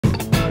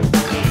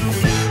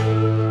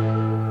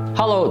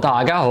Hello，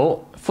 大家好，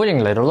歡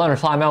迎嚟到 To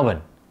Fly Melbourne。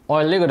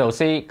我係呢個導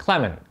師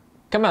Clement。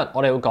今日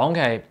我哋要講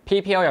嘅係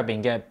PPL 入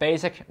邊嘅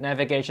Basic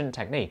Navigation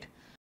Technique。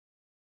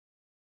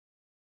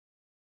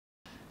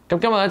咁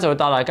今日咧就會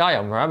帶大家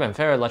由 Moorabbin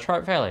飛去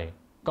Trobe Valley，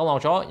 降落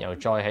咗，然後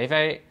再起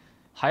飛，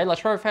喺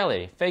Trobe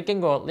Valley 飛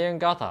經過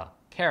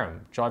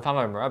Leongatha、Carrum， 再翻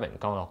去 Moorabbin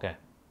降落嘅。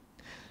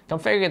咁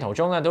飛嘅途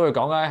中咧都會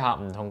講解一下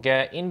唔同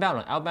嘅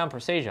inbound 同 outbound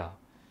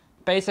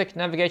procedure。Basic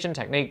Navigation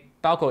Technique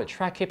包括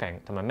track keeping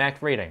同埋 map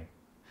reading。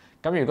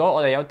咁如果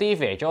我哋有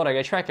deviate 咗我哋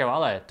嘅 track 嘅話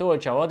咧，都會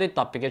做一啲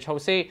特別嘅措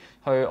施去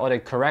我哋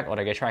correct 我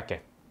哋嘅 track 嘅。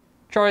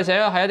再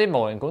者喺一啲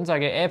無人管制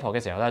嘅 airport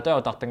嘅時候咧，都有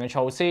特定嘅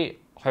措施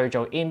去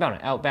做 inbound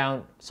同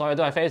outbound， 所以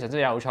都係非常之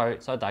有趣，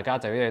所以大家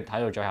就要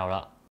睇到最後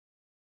啦。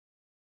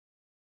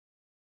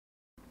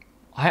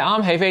喺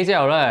啱起飛之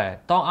後咧，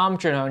當啱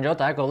轉向咗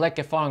第一個 leg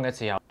嘅方向嘅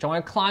時候，仲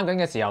喺 climb 緊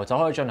嘅時候，就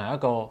可以進行一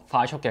個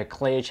快速嘅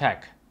clear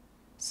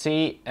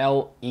check。C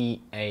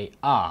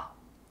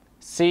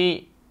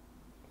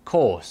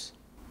course。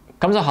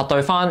咁就核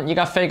對翻依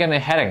家飛緊嘅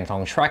heading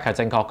同 track 係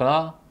正確㗎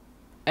啦。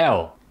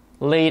L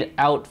lead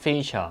out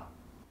feature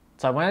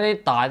就揾一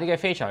啲大啲嘅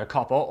feature 去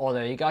確保我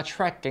哋依家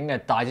track 緊嘅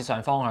大致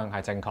上方向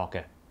係正確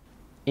嘅。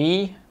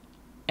E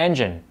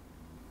engine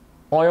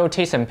oil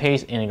T's and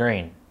P's in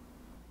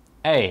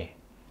green。A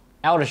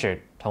altitude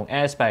同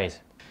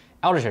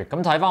airspace。altitude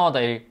咁睇翻我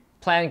哋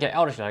plan 嘅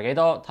altitude 係幾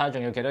多，睇下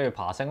仲要幾多要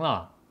爬升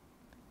啦。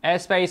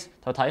airspace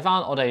就睇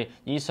翻我哋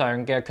以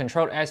上嘅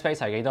controlled airspace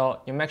係幾多，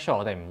要 make sure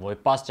我哋唔會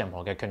bust 任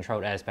何嘅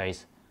controlled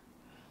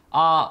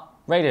airspace。R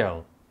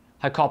radio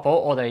係確保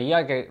我哋依家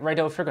嘅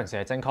radio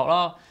frequency 係正確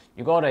啦。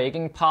如果我哋已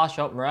經 pass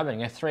咗 Moorabbin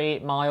嘅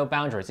 3 mile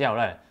boundary 之後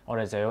咧，我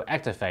哋就要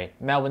activate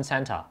Melbourne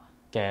Centre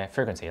嘅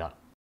frequency 啦。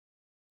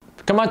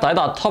咁喺抵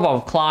達 top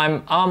of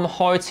climb 啱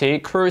開始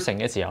cruising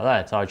嘅時候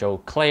咧，就係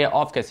做 clear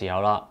off 嘅時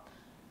候啦。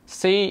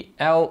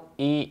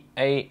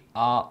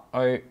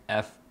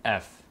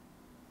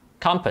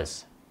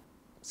Compass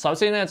首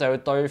先咧就要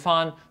對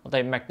翻我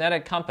哋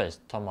magnetic compass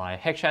同埋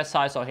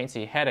HSI 所顯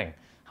示 heading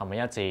係咪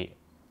一致。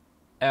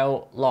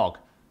L log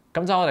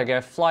咁就我哋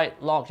嘅 flight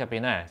log 入邊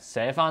咧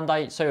寫翻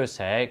低需要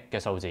寫嘅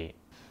數字，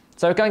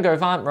就要根據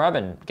翻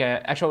Moorabbin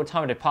嘅 actual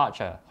time of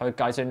departure 去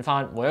計算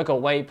翻每一個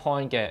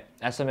waypoint 嘅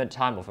estimate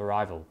time of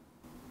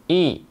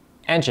arrival。E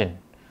engine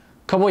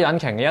確保引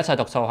擎嘅一切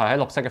讀數係喺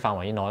綠色嘅範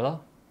圍以內咯。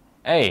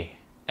A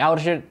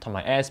altitude 同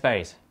埋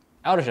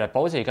airspace。altitude 係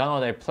保持緊我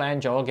哋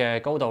plan 咗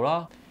嘅高度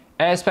啦。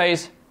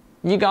airspace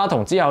依家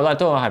同之後咧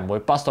都係唔會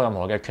bust 到任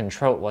何嘅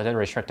control 或者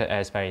restricted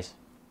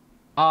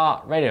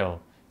airspace。R radio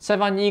set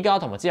翻依家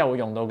同埋之後會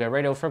用到嘅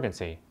radio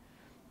frequency，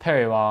 譬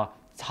如話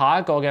下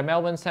一個嘅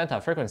Melbourne Centre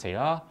frequency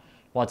啦，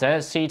或者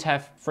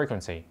CTEF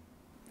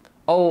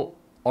frequency。O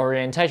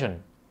orientation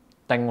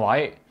定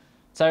位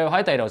就要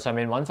喺地圖上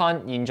面揾翻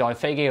現在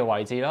飛機嘅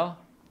位置啦。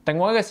定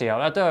位嘅時候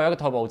咧都有一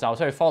套步驟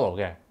需要 follow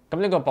嘅，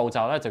咁呢個步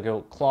驟咧就叫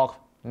clock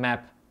map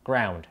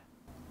ground。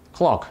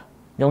 clock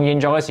用現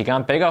在嘅時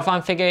間比較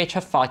翻飛機出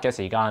發嘅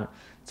時間，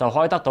就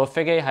可以得到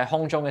飛機喺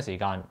空中嘅時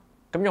間。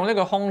咁用呢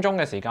個空中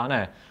嘅時間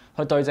咧，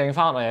去對正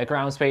翻我哋嘅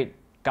ground speed。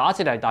假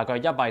設係大概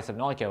120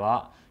 knot 嘅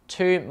話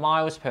，2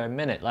 miles per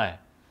minute 咧，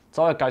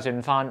就可以計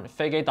算翻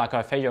飛機大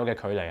概飛咗嘅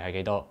距離係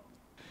幾多。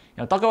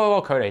然後得到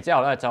嗰個距離之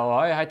後咧，就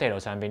可以喺地圖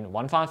上邊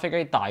揾翻飛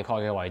機大概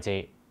嘅位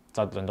置，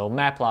就輪到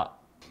map 啦。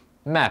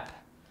map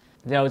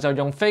然後就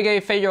用飛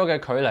機飛咗嘅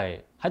距離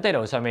喺地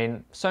圖上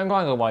面相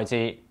關嘅位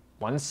置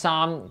揾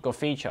3個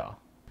feature，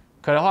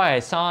 佢哋可以係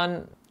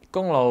山、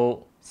公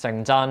路、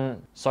城鎮、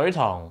水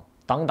塘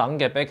等等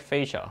嘅 big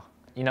feature，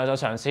 然後就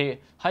嘗試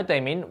喺地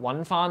面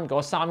揾翻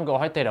嗰3個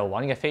喺地圖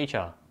揾嘅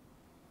feature，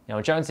 然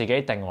後將自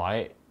己定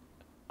位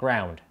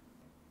ground。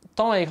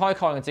當你可以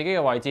確認自己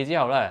嘅位置之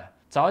後咧，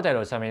就喺地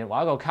圖上面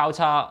畫一個交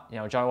叉，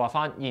然後再畫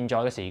翻現在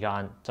嘅時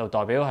間，就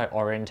代表係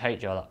orientate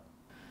咗啦。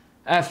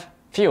F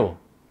fuel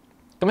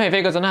咁起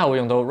飛嗰陣咧係會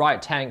用到 right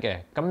tank 嘅，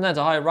咁咧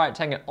就可以 right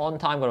tank 嘅 on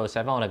time 嗰度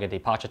寫翻我哋嘅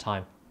departure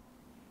time。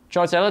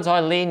再者咧就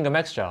可以 lean 個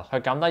mixture 去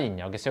減低燃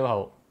油嘅消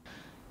耗。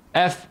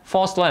F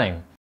forced landing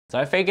就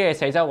喺飛機嘅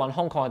四周揾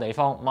空曠嘅地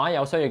方，萬一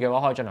有需要嘅話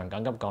可以進行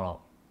緊急降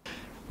落。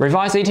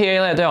Revise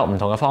ETA 咧都有唔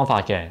同嘅方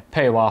法嘅，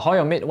譬如話可以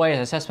用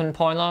midway assessment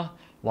point 啦，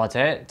或者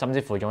甚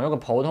至乎用一個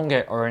普通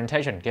嘅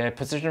orientation 嘅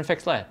position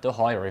fix 咧都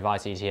可以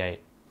revise ETA。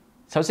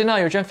首先啦，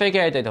要將飛機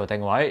嘅地圖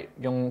定位，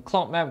用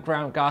clock map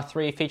ground 加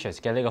3 features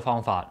嘅呢個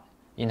方法。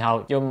然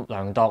後要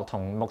量度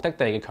同目的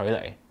地嘅距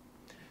離，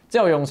之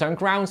後用上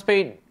ground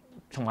speed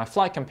同埋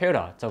flight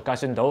computer 就計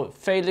算到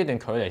飛呢段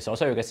距離所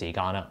需要嘅時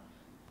間啦。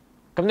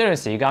咁呢段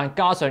時間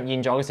加上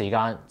現在嘅時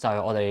間就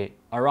係我哋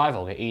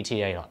arrival 嘅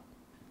ETA 啦。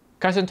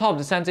計算 top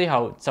descent 之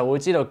後就會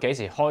知道幾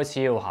時開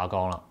始要下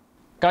降啦。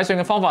計算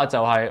嘅方法就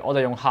係我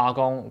哋用下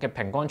降嘅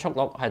平均速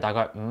率係大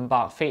概500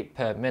 feet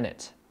per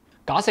minute。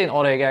假設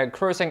我哋嘅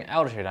cruising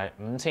altitude 係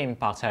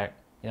5500尺。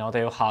然後我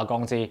哋要下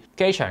降至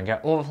機場嘅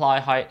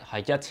overfly height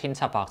係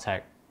1700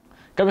尺，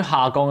咁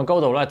下降嘅高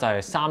度咧就係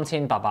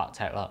3800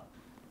尺啦。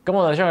咁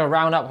我哋將佢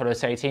round up 去到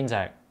4000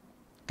尺，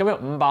咁樣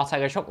500尺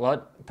嘅速率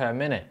per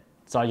minute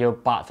就要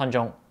8分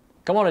鐘。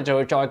咁我哋就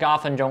會再加1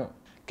分鐘，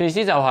嘅意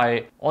思就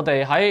係我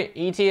哋喺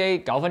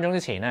ETA 9分鐘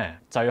之前咧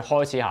就要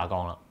開始下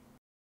降啦。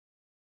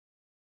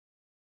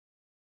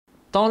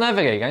當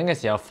navigate 緊嘅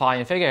時候，發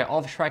現飛機係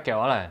off track 嘅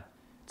話咧，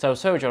就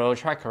需要做到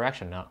track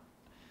correction 啦。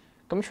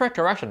咁 track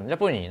correction 一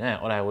般而言咧，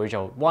我哋係會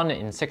做1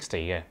 in 60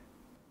嘅。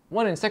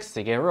1 in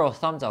 60嘅 rule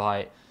of thumb 就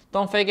係、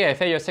當飛機係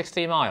飛咗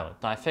60 mile，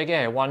 但係飛機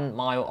係1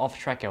 mile off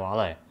track 嘅話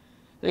咧，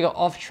呢個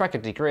off track 嘅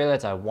degree 咧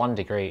就係1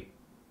 degree。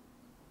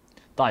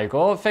但係如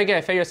果飛機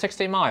係飛咗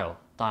60 mile，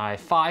 但係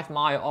5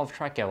 mile off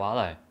track 嘅話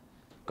咧，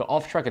個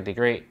off track 嘅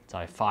degree 就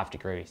係5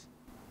 degrees。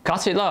假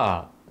設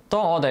啦，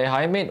當我哋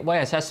喺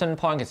midway assessment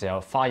point 嘅時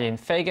候，發現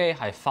飛機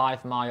係5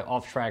 mile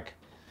off track，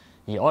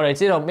 而我哋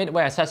知道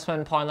midway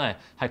assessment point 咧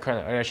係距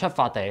離我哋出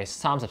發地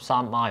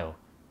33 mile，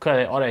 距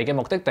離我哋嘅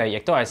目的地亦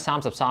都係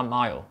33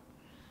 mile。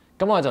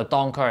咁我哋就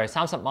當佢係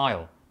30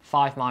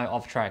 mile，5 mile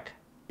off track。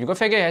如果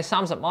飛機喺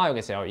30 mile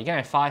嘅時候已經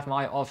係5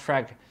 mile off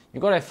track， 如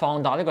果你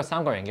放大呢個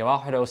三角形嘅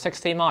話，去到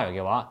60 mile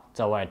嘅話，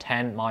就會係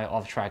10 mile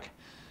off track。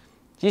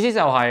意思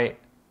就係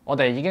我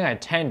哋已經係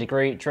10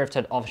 degree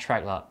drifted off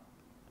track 啦。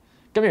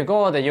咁如果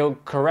我哋要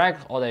correct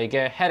我哋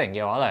嘅 heading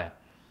嘅話咧，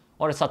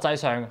我哋實際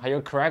上係要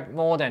correct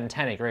more than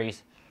 10 degrees。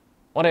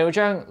我哋要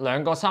將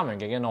兩個三棱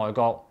形嘅內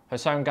角去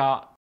相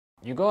加。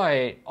如果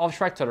係 off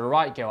track to the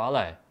right 嘅話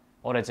咧，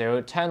我哋就要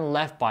turn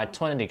left by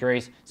 20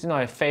 degrees 先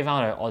可以飛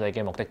翻去我哋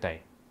嘅目的地。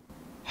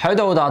喺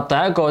到達第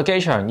一個機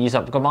場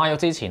20個 mile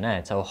之前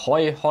咧，就可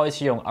以開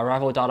始用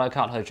arrival data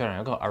card 去進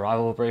行一個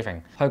arrival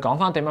briefing， 去講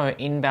翻點樣去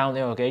inbound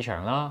呢個機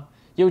場啦。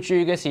要注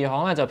意嘅事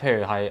項咧，就譬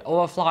如係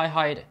overfly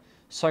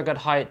height、circuit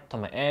height 同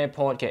埋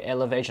airport 嘅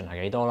elevation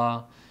係幾多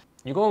啦。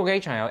如果個機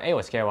場有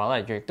AWIS 嘅話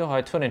咧，亦都可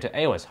以 tune into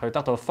AWIS 去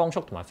得到風速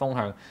同埋風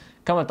向。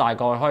今日大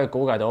概可以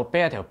估計到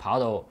邊一條跑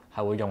道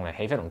係會用嚟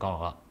起飛同降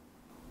落啦。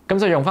咁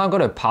就用翻嗰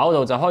條跑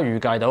道就可以預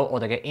計到我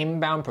哋嘅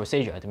inbound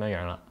procedure 係點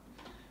樣啦。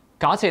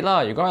假設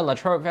啦，如果喺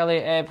Trobe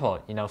Valley Airport，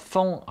 然後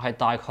風係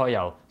大概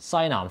由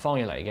西南方而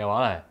嚟嘅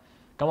話咧，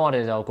咁我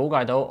哋就估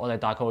計到我哋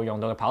大概會用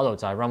到嘅跑道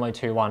就係 runway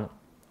 21。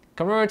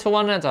咁 runway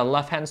 21咧就係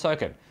left hand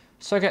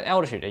circuit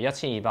altitude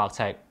係1200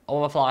尺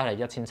 ，overfly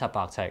係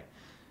1700尺。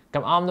咁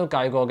啱都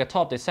計過嘅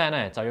top descent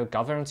咧就要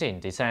9分鐘之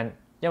前 descend，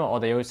 因為我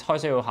哋要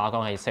開始要下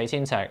降係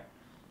4000尺，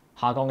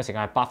下降嘅時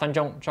間係8分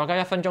鐘，再加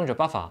1分鐘做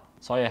buffer，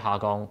 所以下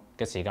降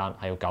嘅時間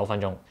係要9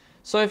分鐘。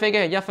所以飛機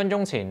係1分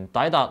鐘前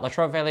抵達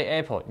Trobe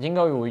Valley Airport， 應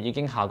該會已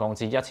經下降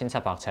至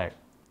1700尺，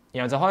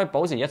然後就可以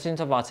保持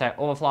1700尺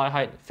overfly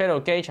height 飛到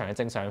機場嘅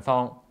正上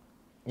方。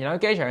然後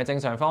機場嘅正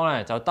上方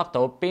咧就得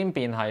到邊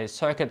邊係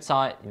circuit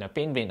side， 然後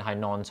邊邊係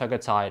non-circuit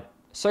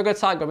side。circuit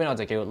side 嗰邊我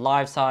就叫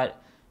live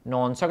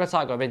side，non-circuit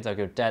side 嗰邊就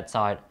叫 dead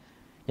side。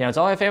然後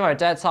就可以飛去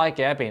dead side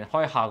嘅一邊，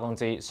可以下降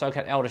至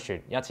circuit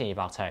altitude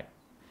 1200尺，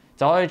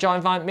就可以 join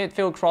翻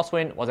midfield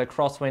crosswind 或者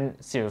crosswind，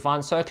 視乎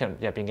翻 circuit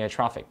入邊嘅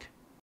traffic。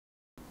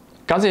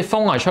假設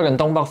風係吹緊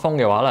東北風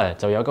嘅話咧，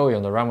就有機會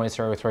用到 runway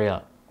 03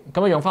啦。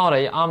咁用翻我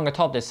哋啱嘅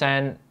top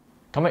descent，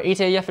 咁喺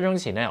ETA 1分鐘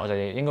前咧，我就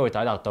應該會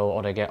抵達到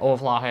我哋嘅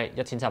overfly height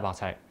 1700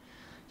尺，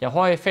又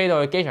可以飛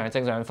到去機場嘅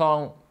正上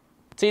方，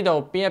知道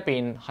邊一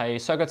邊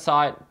係 circuit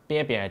side，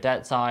 邊一邊係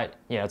dead side，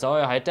 然後就可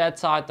以喺 dead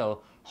side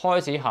度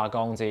開始下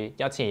降至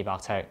1200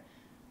尺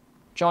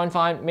 ，join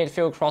翻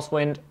midfield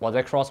crosswind 或者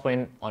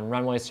crosswind on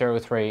runway 03，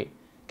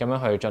 咁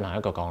樣去進行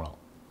一個降落。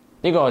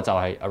呢個就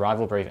係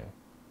arrival briefing。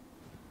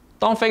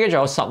當飛機仲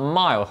有15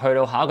 mile 去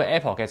到下一個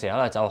airport 嘅時候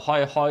咧，就可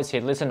以開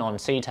始 listen on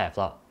CTAF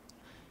啦。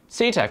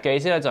CTAF 嘅意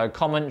思咧就係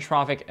Common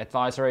Traffic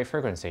Advisory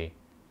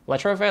Frequency。La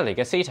Trobe Valley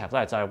嘅 CTAF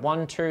咧就係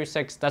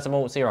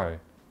 126.0。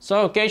所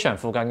有機場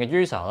附近嘅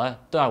user 咧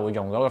都係會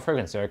用嗰個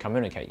frequency 去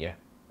communicate 嘅。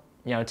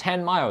然後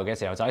10 mile 嘅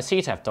時候就喺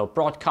CTAF 度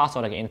broadcast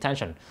我哋嘅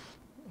intention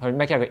去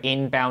make 一個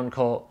inbound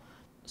call。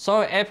所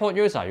有 airport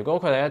user 如果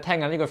佢哋聽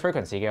緊呢個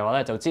frequency 嘅話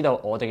咧，就知道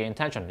我哋嘅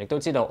intention， 亦都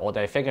知道我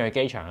哋飛緊去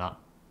機場啦。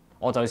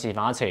我就示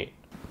範一次。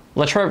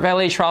La Trobe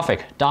Valley traffic,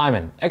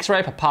 Diamond,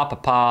 X-ray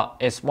Papa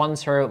is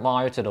 10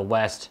 mile to the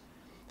west,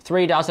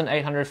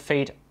 3,800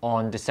 feet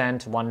on descent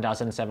to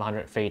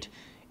 1,700 feet,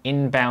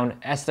 inbound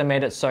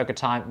estimated circuit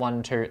time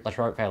 12 La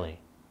Trobe Valley。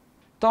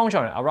當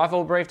做完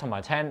arrival brief 同埋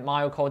10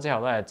 mile call 之後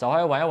咧，就可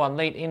以揾一揾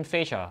lead in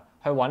feature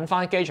去揾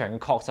翻機場嘅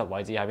確實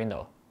位置喺邊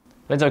度。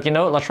你就見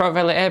到 La Trobe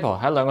Valley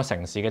Airport 喺兩個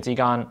城市嘅之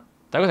間，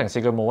第一個城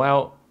市叫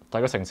Moorabbin， 第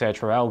二個城市係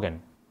Trobe。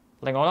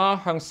另外啦，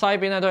向西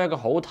邊咧都有一個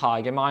好大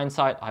嘅 mine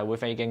site 係會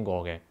飛經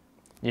過嘅。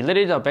而呢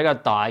啲就比較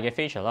大嘅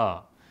feature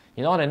啦。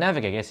而當我哋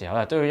navigate 嘅時候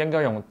咧，都要應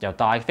該用由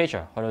大嘅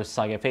feature 去到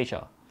細嘅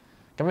feature。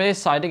咁呢啲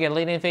細啲嘅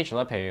leading feature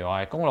咧，譬如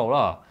話係公路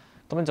啦，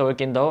咁你就會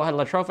見到喺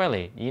La Trobe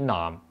Valley 以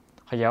南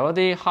係有一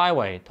啲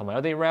highway 同埋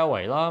有啲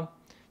railway 啦，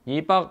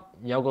以北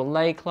有個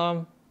lake 啦，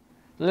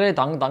呢啲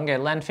等等嘅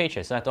land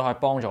features 咧都可以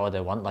幫助我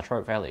哋揾 La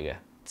Trobe Valley 嘅。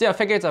之後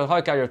飛機就可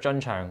以繼續進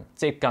場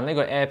接近呢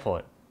個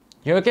airport。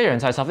如果機場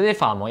係十分之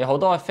繁忙，有好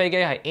多嘅飛機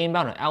係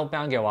inbound 同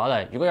outbound 嘅話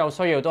咧，如果有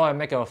需要都可以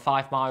make 一個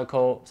5 mile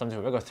call， 甚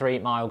至乎一個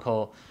3 mile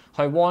call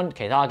去 warn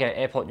其他嘅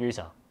airport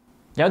user。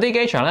有啲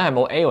機場咧係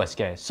冇 AWIS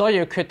嘅，所以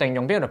要決定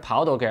用邊條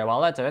跑道嘅話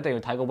咧，就一定要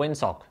睇個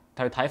windsog，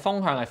 去睇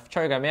風向係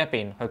吹緊邊一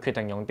邊，去決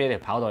定用邊條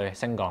跑道去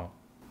升降。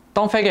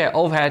當飛機係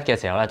overhead 嘅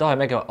時候咧，都係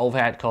咩叫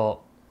overhead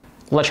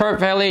call？La Trobe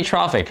Valley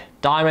traffic,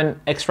 Diamond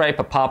X-ray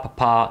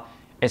Papa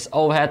is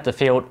overhead the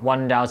field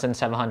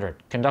 1700,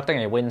 conducting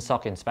a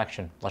windsock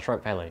inspection. La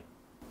Trobe Valley。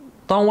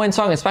當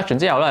windsock inspection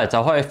之後咧，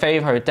就可以飛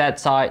去 dead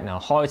side， 然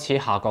後開始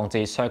下降至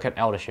circuit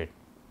altitude。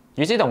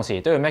與此同時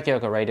都要 make 一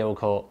個 radio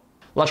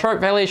call。La Trobe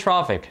Valley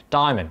traffic,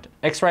 Diamond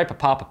X-ray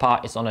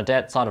Papa is on the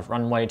dead side of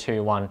runway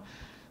 21,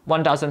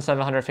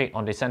 1700 feet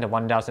on descent to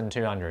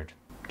 1200.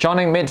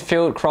 Joining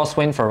midfield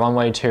crosswind for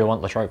runway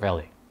 21 La Trobe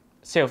Valley。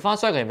視乎翻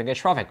circuit 入面嘅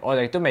traffic， 我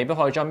哋都未必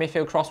可以 join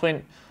midfield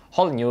crosswind，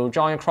 可能要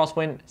join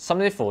crosswind， 甚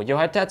至乎要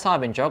喺 dead side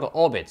入面做一個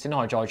orbit 先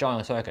可以再 join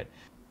個 circuit。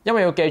因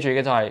為要記住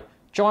嘅就係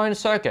join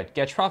circuit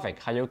嘅 traffic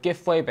係要 give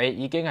way 俾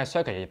已經喺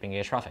circuit 入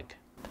邊嘅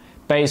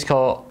traffic。Base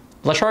call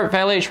La Trobe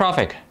Valley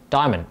traffic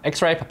Diamond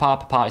X-ray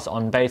Papa is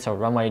on base of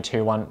runway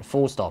 21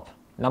 full stop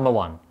number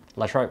 1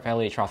 La Trobe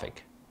Valley traffic。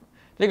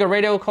呢個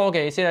radio call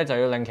嘅意思咧，就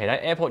要令其他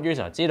airport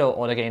user 知道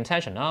我哋嘅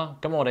intention 啦。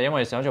咁我哋因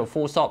為想做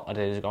full stop， 我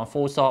哋就講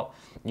full stop。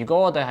如果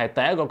我哋係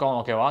第一個降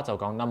落嘅話，就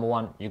講 number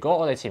 1。如果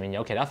我哋前面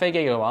有其他飛機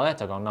嘅話咧，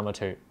就講 number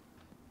 2。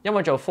因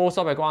為做 full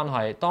stop 嘅關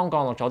係，當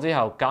降落咗之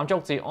後，減速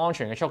至安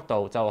全嘅速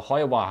度就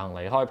可以滑行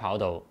離開跑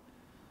道。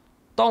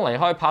當離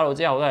開跑道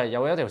之後咧，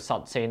有一條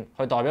實線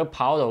去代表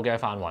跑道嘅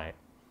範圍。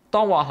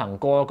當滑行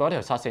過嗰條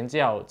實線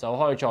之後，就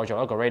可以再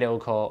做一個 radio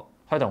call。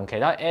去同其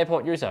他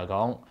airport user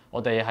講，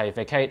我哋係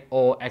vacate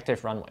all active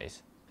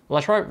runways。La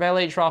Trobe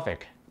Valley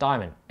traffic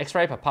Diamond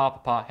X-ray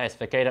Papa has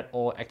vacated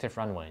all active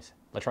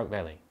runways。La Trobe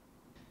Valley。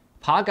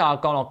下一架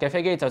降落嘅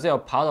飛機就知道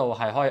跑道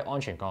係可以安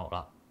全降落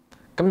啦。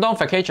咁當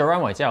vacate 咗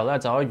runway 之後咧，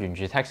就可以沿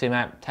住 taxi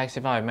map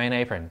taxi 翻去 main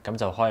apron， 咁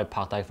就可以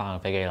泊低翻個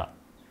飛機啦。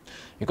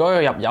如果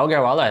要入油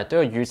嘅話咧，都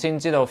要預先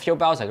知道 fuel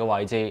bowser 嘅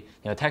位置，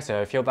然後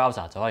taxi 去 fuel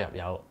bowser 就可以入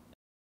油。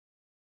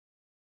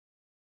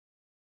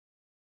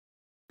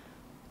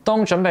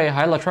當準備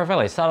喺 La Trobe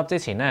Valley start up 之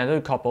前咧，都要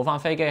確保翻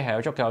飛機係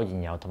有足夠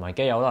燃油同埋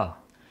機油啦。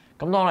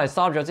咁當我哋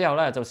start 咗之後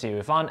咧，就視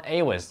乎翻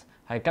AWIS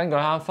係根據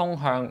翻風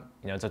向，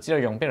然後就知道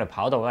用邊條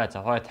跑道咧，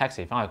就可以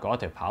taxi 翻去嗰一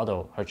條跑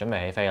道去準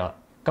備起飛啦。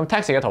咁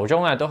taxi 嘅途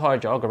中咧，都可以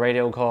做一個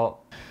radio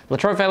call。La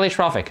Trobe Valley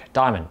traffic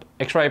Diamond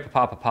X-ray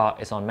Papa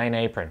is on main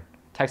apron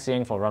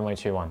taxiing for runway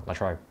 21 La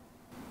Trobe。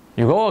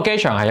如果個機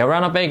場係有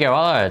run up bay 嘅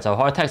話咧，就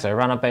可以 taxi 去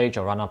run up bay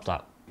做 run up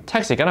啦。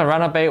taxi 緊去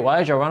run up bay 或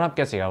者做 run up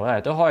嘅時候咧，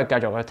都可以繼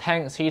續去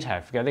聽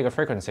CTAF 嘅呢個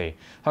frequency，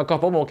 去確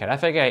保冇其他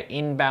飛機係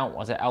inbound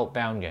或者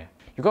outbound 嘅。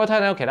如果聽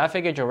到其他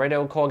飛機做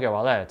radio call 嘅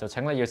話咧，就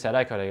請你要寫低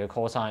佢哋嘅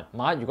call sign。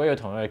萬一如果要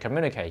同佢哋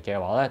communicate 嘅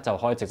話咧，就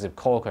可以直接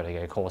call 佢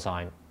哋嘅 call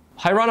sign。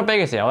喺 run up bay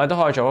嘅時候咧，都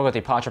可以做一個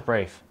departure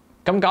brief。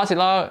咁假設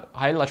啦，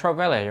喺 La Trobe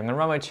Valley 用緊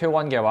runway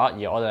 21嘅話，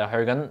而我哋去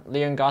緊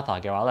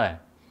Leongatha 嘅話咧，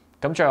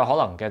咁最有可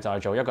能嘅就係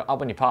做一個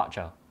upwind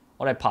departure。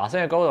我哋爬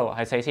升嘅高度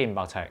係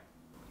4500尺。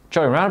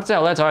做完 run up 之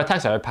後咧，就可以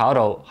taxi 去跑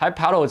道，喺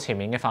跑道前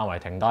面嘅範圍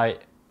停低，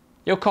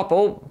要確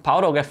保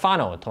跑道嘅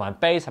final 同埋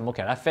base 係冇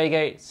其他飛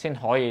機先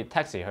可以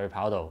taxi 去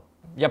跑道。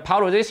入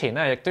跑道之前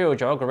咧，亦都要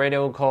做一個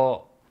radio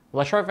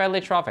call。La Trobe Valley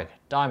traffic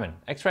Diamond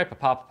X-ray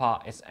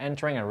Papa is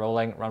entering and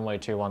rolling runway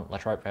 21 La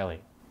Trobe Valley，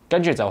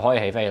 跟住就可以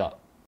起飛啦。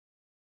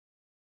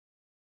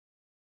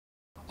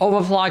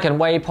Overfly 近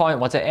waypoint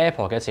或者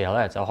airport 嘅時候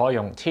咧，就可以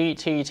用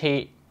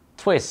TTT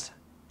twist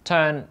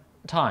turn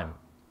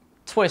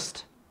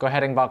time。twist 個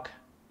heading buck。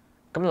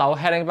咁扭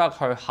heading back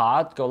去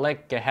下一個 leg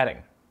嘅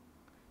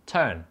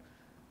heading，turn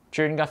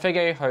轉架飛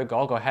機去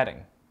嗰個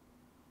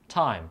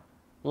heading，time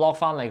lock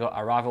翻你個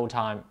arrival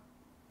time。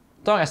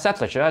當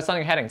establish 咗新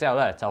嘅 heading 之後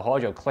咧，就可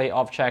以做 clear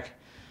off check，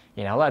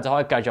 然後咧就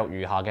可以繼續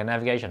餘下嘅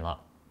navigation 啦。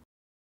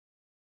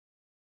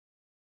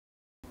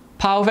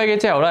炮飛機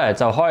之後咧，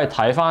就可以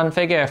睇翻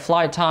飛機嘅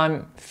flight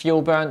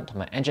time、fuel burn 同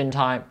埋 engine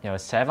time， 然後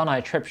寫翻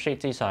喺 trip sheet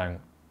之上，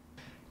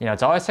然後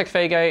就可以熄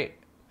飛機。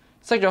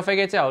熄咗飛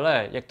機之後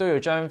咧，亦都要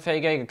將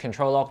飛機嘅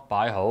control lock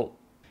擺好，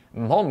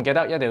唔記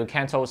得一定要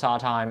cancel SAR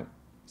time、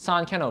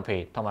閂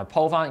canopy 同埋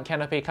鋪翻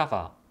canopy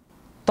cover。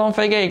當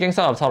飛機已經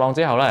收入錯檔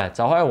之後咧，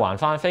就可以還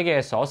翻飛機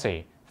嘅鎖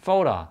匙、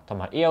folder 同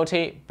埋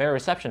ELT 俾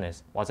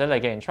receptionist 或者你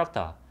嘅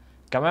instructor，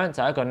 咁樣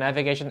就係一個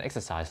navigation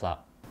exercise 啦。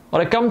我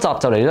哋今集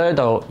就嚟到呢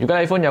度。如果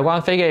你喜歡有關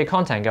飛機嘅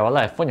content 嘅話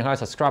咧，歡迎可以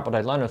subscribe 我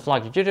哋 Learn to Fly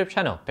嘅 YouTube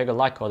channel， 俾個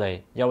like 我哋。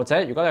又或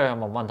者如果你有任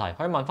何問題，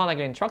可以問翻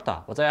你嘅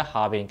instructor， 或者喺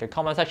下邊嘅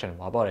comment section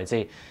話俾我哋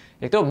知。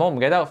亦都唔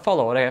記得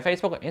follow 我哋嘅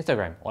Facebook 同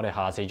Instagram。我哋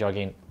下次再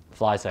見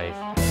 ，Fly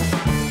safe。